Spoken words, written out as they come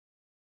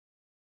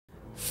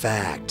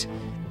Fact.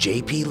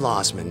 J.P.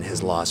 Lossman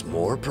has lost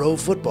more pro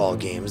football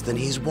games than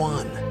he's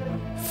won.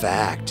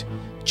 Fact.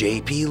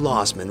 J.P.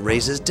 Lossman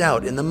raises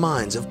doubt in the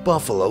minds of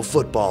Buffalo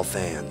football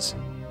fans.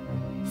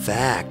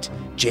 Fact.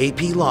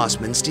 J.P.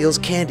 Lossman steals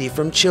candy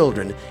from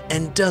children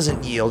and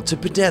doesn't yield to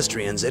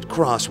pedestrians at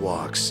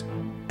crosswalks.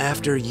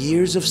 After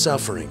years of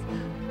suffering,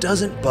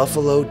 doesn't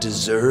Buffalo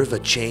deserve a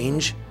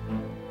change?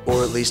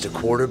 Or at least a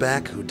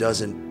quarterback who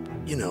doesn't,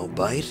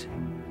 bite?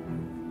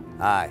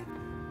 Hi,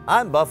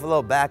 I'm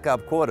Buffalo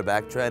backup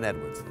quarterback Trent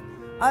Edwards.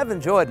 I've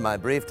enjoyed my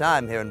brief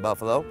time here in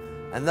Buffalo,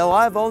 and though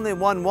I've only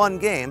won one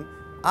game,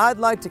 I'd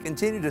like to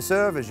continue to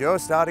serve as your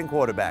starting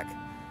quarterback.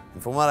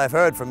 And from what I've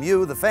heard from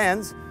you, the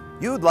fans,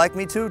 you'd like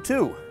me to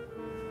too.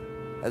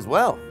 As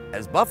well,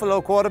 as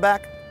Buffalo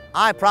quarterback,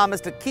 I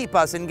promise to keep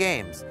us in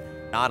games,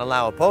 not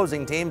allow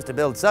opposing teams to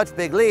build such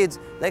big leads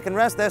they can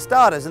rest their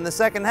starters in the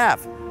second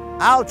half.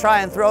 I'll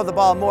try and throw the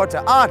ball more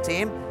to our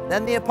team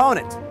than the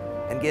opponent,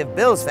 and give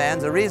Bills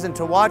fans a reason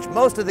to watch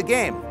most of the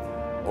game,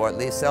 or at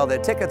least sell their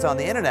tickets on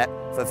the internet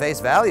for face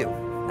value.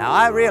 Now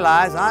I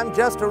realize I'm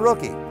just a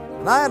rookie,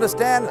 and I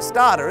understand a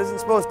starter isn't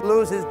supposed to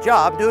lose his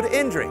job due to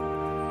injury.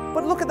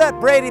 But look at that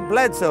Brady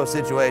Bledsoe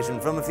situation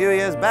from a few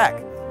years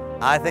back.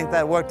 I think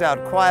that worked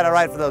out quite all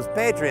right for those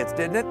Patriots,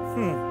 didn't it?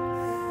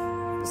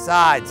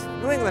 Besides,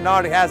 New England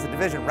already has the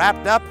division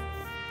wrapped up,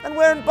 and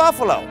we're in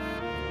Buffalo.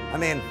 I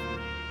mean,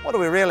 what do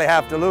we really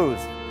have to lose?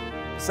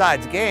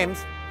 Besides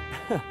games.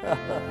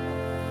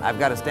 I've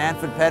got a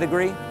Stanford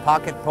pedigree,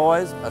 pocket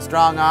poise, a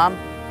strong arm,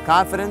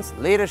 confidence,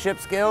 leadership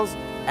skills,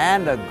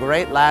 and a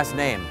great last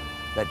name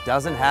that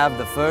doesn't have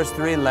the first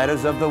three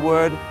letters of the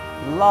word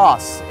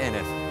loss in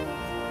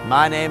it.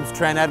 My name's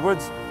Trent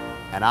Edwards,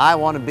 and I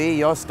want to be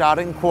your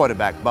starting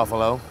quarterback,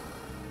 Buffalo.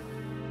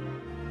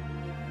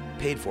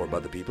 Paid for by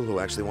the people who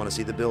actually want to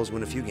see the Bills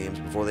win a few games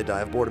before they die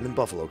of boredom in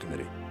Buffalo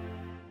committee.